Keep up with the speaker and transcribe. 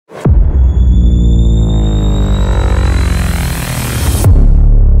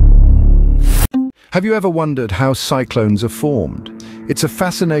Have you ever wondered how cyclones are formed? It's a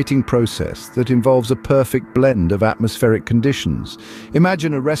fascinating process that involves a perfect blend of atmospheric conditions.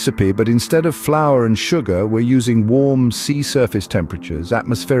 Imagine a recipe, but instead of flour and sugar, we're using warm sea surface temperatures,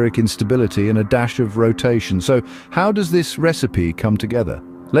 atmospheric instability, and a dash of rotation. So, how does this recipe come together?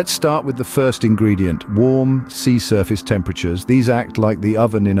 Let's start with the first ingredient, warm sea surface temperatures. These act like the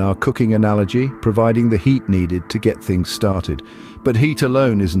oven in our cooking analogy, providing the heat needed to get things started. But heat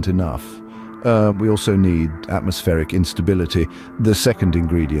alone isn't enough. We also need atmospheric instability, the second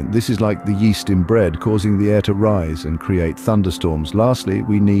ingredient. This is like the yeast in bread, causing the air to rise and create thunderstorms. Lastly,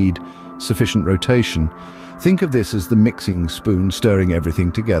 we need sufficient rotation. Think of this as the mixing spoon stirring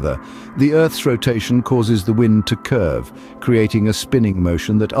everything together. The Earth's rotation causes the wind to curve, creating a spinning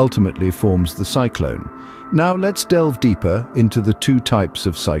motion that ultimately forms the cyclone. Now let's delve deeper into the two types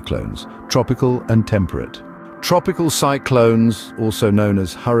of cyclones, tropical and temperate. Tropical cyclones, also known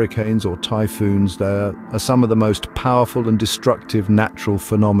as hurricanes or typhoons, are some of the most powerful and destructive natural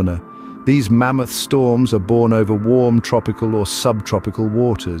phenomena. These mammoth storms are born over warm tropical or subtropical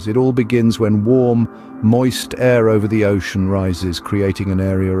waters. It all begins when warm, moist air over the ocean rises, creating an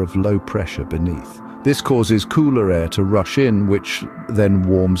area of low pressure beneath. This causes cooler air to rush in, which then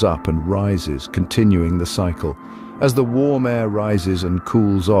warms up and rises, continuing the cycle. As the warm air rises and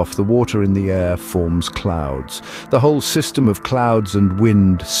cools off, the water in the air forms clouds. The whole system of clouds and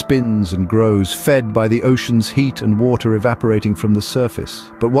wind spins and grows, fed by the ocean's heat and water evaporating from the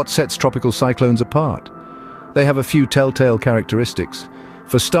surface. But what sets tropical cyclones apart? They have a few telltale characteristics.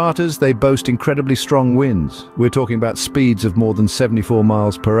 For starters, they boast incredibly strong winds. We're talking about speeds of more than 74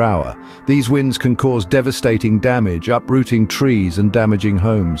 miles per hour. These winds can cause devastating damage, uprooting trees and damaging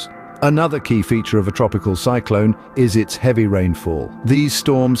homes. Another key feature of a tropical cyclone is its heavy rainfall. These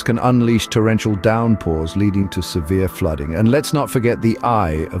storms can unleash torrential downpours, leading to severe flooding. And let's not forget the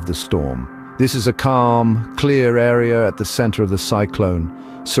eye of the storm. This is a calm, clear area at the center of the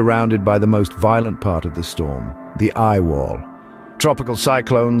cyclone, surrounded by the most violent part of the storm, the eye wall. Tropical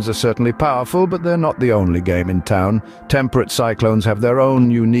cyclones are certainly powerful, but they're not the only game in town. Temperate cyclones have their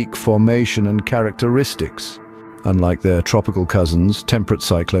own unique formation and characteristics. Unlike their tropical cousins, temperate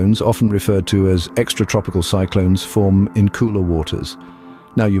cyclones, often referred to as extratropical cyclones, form in cooler waters.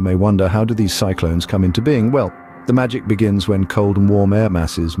 Now you may wonder, how do these cyclones come into being? Well, the magic begins when cold and warm air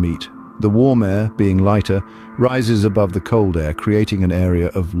masses meet. The warm air, being lighter, rises above the cold air, creating an area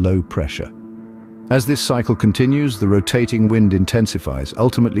of low pressure. As this cycle continues, the rotating wind intensifies,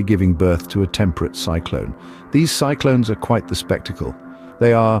 ultimately giving birth to a temperate cyclone. These cyclones are quite the spectacle.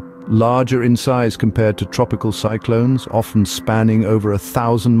 They are larger in size compared to tropical cyclones, often spanning over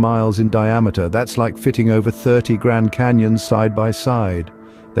 1,000 miles in diameter. That's like fitting over 30 Grand Canyons side by side.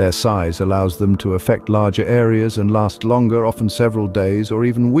 Their size allows them to affect larger areas and last longer, often several days or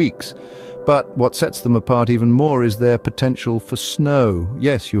even weeks. But what sets them apart even more is their potential for snow.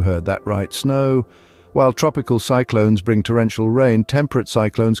 Yes, you heard that right, snow. While tropical cyclones bring torrential rain, temperate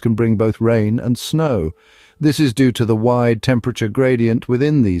cyclones can bring both rain and snow. This is due to the wide temperature gradient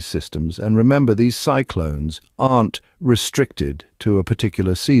within these systems, and remember, these cyclones aren't restricted to a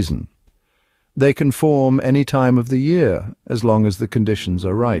particular season. They can form any time of the year, as long as the conditions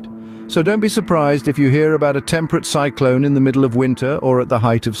are right. So don't be surprised if you hear about a temperate cyclone in the middle of winter or at the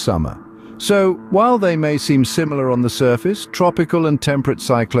height of summer. So, while they may seem similar on the surface, tropical and temperate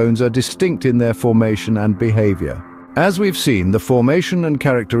cyclones are distinct in their formation and behavior. As we've seen, the formation and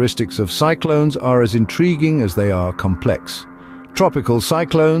characteristics of cyclones are as intriguing as they are complex. Tropical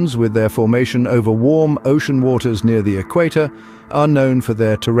cyclones, with their formation over warm ocean waters near the equator, are known for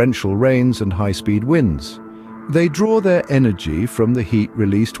their torrential rains and high-speed winds. They draw their energy from the heat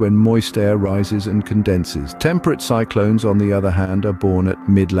released when moist air rises and condenses. Temperate cyclones, on the other hand, are born at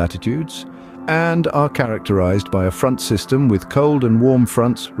mid-latitudes and are characterized by a front system with cold and warm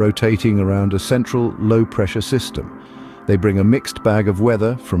fronts rotating around a central low-pressure system. They bring a mixed bag of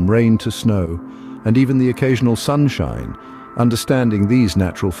weather, from rain to snow, and even the occasional sunshine. Understanding these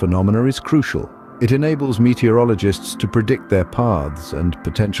natural phenomena is crucial. It enables meteorologists to predict their paths and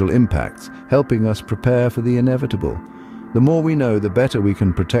potential impacts, helping us prepare for the inevitable. The more we know, the better we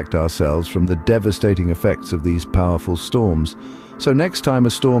can protect ourselves from the devastating effects of these powerful storms. So next time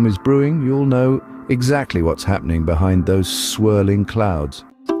a storm is brewing, you'll know exactly what's happening behind those swirling clouds.